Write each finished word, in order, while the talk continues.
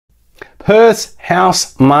Perth's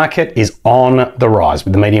house market is on the rise,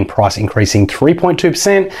 with the median price increasing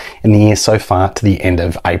 3.2% in the year so far to the end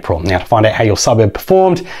of April. Now, to find out how your suburb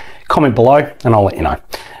performed, comment below and I'll let you know.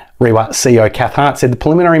 REIWA CEO Kath Hart said the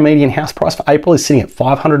preliminary median house price for April is sitting at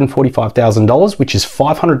 $545,000, which is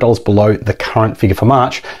 $500 below the current figure for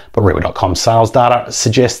March, but REIWA.com sales data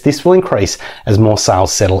suggests this will increase as more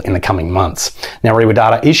sales settle in the coming months. Now, REIWA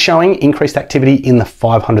data is showing increased activity in the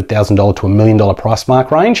 $500,000 to $1 million price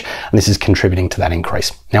mark range, and this is contributing to that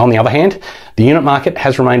increase. Now, on the other hand, the unit market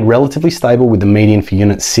has remained relatively stable, with the median for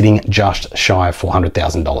units sitting just shy of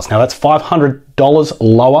 $400,000. Now, that's $500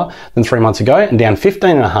 lower than 3 months ago and down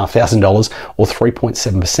 $15,500 or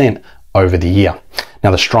 3.7% over the year. Now,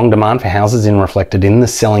 the strong demand for houses is reflected in the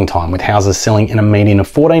selling time, with houses selling in a median of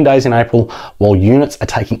 14 days in April, while units are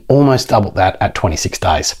taking almost double that at 26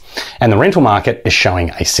 days. And the rental market is showing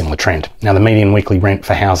a similar trend. Now, the median weekly rent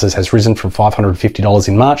for houses has risen from $550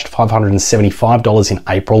 in March to $575 in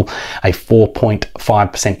April, a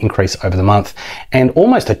 4.5% increase over the month, and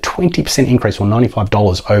almost a 20% increase, or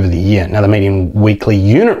 $95 over the year. Now, the median weekly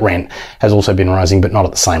unit rent has also been rising, but not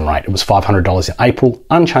at the same rate. It was $500 in April,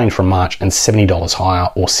 unchanged from March, and $70 higher,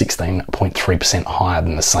 or 16.3% higher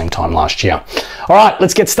than the same time last year. All right,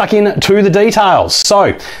 let's get stuck into the details.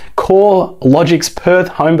 So, CoreLogic's Perth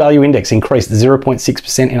Home Value Index increased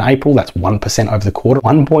 0.6% in April. That's 1% over the quarter,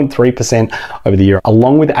 1.3% over the year.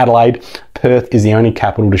 Along with Adelaide, Perth is the only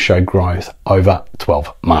capital to show growth over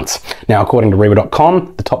 12 months. Now, according to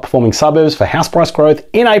REIWA.com, the top performing suburbs for house price growth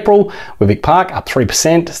in April were Vic Park, up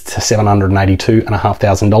 3% to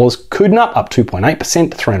 $782,500, Coodnut up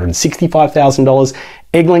 2.8% to $365,000,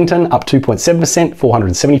 Eglinton up 2.7%,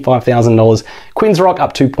 $475,000, Queen's Rock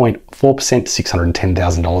up 2.4% to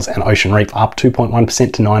 $610,000, and Ocean Reef up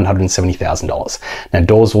 2.1% to $970,000. Now,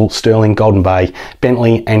 Dawesville, Stirling, Golden Bay,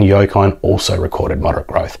 Bentley and Yokine also recorded moderate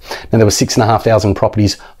growth. Now, there were 6,500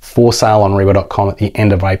 properties for sale on REIWA.com at the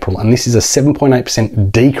end of April, and this is a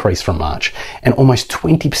 7.8% decrease from March and almost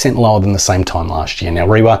 20% lower than the same time last year. Now,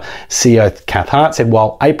 REIWA CEO Kath Hart said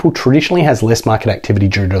while April traditionally has less market activity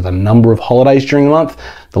due to the number of holidays during the month,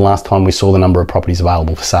 the last time we saw the number of properties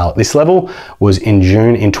available for sale at this level was in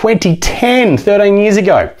June in 2010, 13 years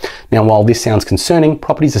ago. Now, while this sounds concerning,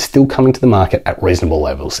 properties are still coming to the market at reasonable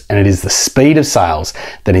levels, and it is the speed of sales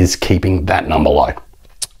that is keeping that number low.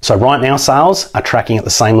 So right now, sales are tracking at the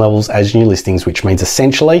same levels as new listings, which means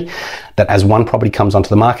essentially that as one property comes onto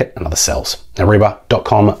the market, another sells. Now,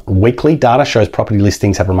 REIWA.com weekly data shows property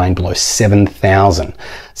listings have remained below 7,000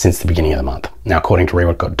 since the beginning of the month. Now, according to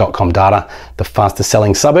REIWA.com data, the fastest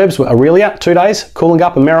selling suburbs were Aurelia, 2 days,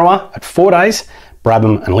 Coolangatta and Merriwa at 4 days,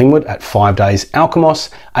 Brabham and Lingwood at 5 days,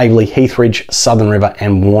 Alkimos, Aveley, Heathridge, Southern River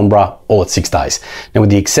and Warnbro all at 6 days. Now,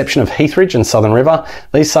 with the exception of Heathridge and Southern River,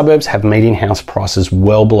 these suburbs have median house prices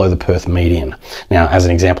well below the Perth median. Now, as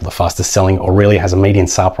an example, the fastest selling Aurelia has a median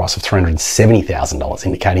sale price of $370,000,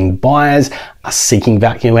 indicating buyers are seeking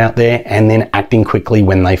value out there and then acting quickly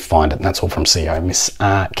when they find it. And that's all from CEO Miss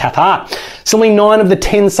Kath Hart. Similarly, 9 of the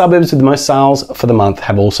 10 suburbs with the most sales for the month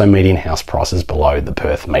have also median house prices below the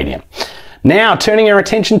Perth median. Now, turning our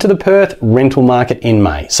attention to the Perth rental market in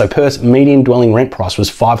May. So Perth's median dwelling rent price was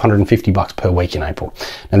 $550 per week in April.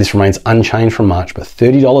 Now, this remains unchanged from March, but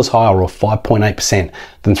 $30 higher, or 5.8%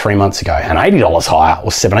 than 3 months ago, and $80 higher, or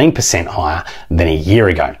 17% higher than a year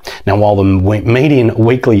ago. Now, while the median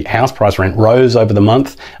weekly house price rent rose over the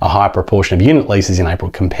month, a higher proportion of unit leases in April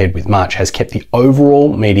compared with March has kept the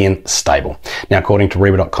overall median stable. Now, according to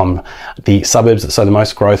REIWA.com, the suburbs that saw the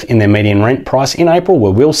most growth in their median rent price in April were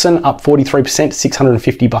Wilson, up 43% to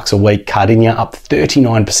 $650 a week, Cardinia up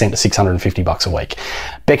 39% to $650 a week,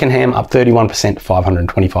 Beckenham up 31% to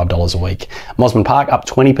 $525 a week, Mosman Park up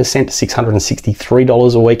 20% to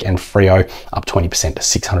 $663 a week, and Freo up 20% to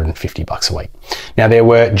 $650 a week. Now, there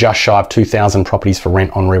were just shy of 2,000 properties for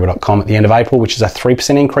rent on REIWA.com at the end of April, which is a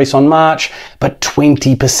 3% increase on March, but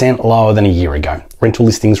 20% lower than a year ago. Rental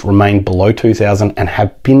listings remain below 2,000 and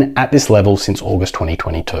have been at this level since August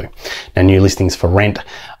 2022. Now, new listings for rent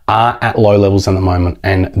are at low levels at the moment,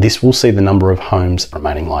 and this will see the number of homes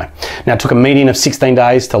remaining low. Now, it took a median of 16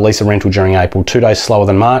 days to lease a rental during April, 2 days slower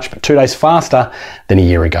than March, but 2 days faster than a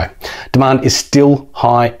year ago. Demand is still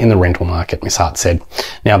high in the rental market, Ms. Hart said.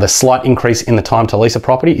 Now, the slight increase in the time to lease a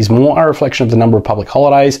property is more a reflection of the number of public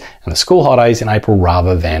holidays and the school holidays in April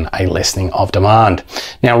rather than a lessening of demand.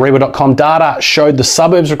 Now, REIWA.com data showed the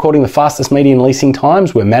suburbs recording the fastest median leasing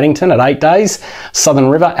times were Maddington at 8 days, Southern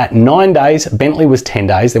River at 9 days, Bentley was 10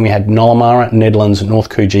 days, then we had Nollamara, Nedlands, North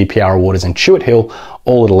Coogee, Piara Waters and Chewett Hill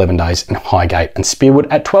all at 11 days, and Highgate and Spearwood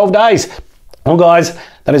at 12 days. Well, guys,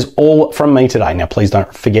 That is all from me today. Now, please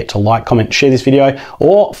don't forget to like, comment, share this video,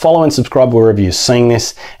 or follow and subscribe wherever you're seeing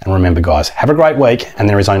this. And remember, guys, have a great week. And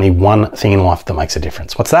there is only one thing in life that makes a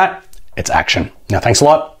difference. What's that? It's action. Now, thanks a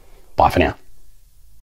lot. Bye for now.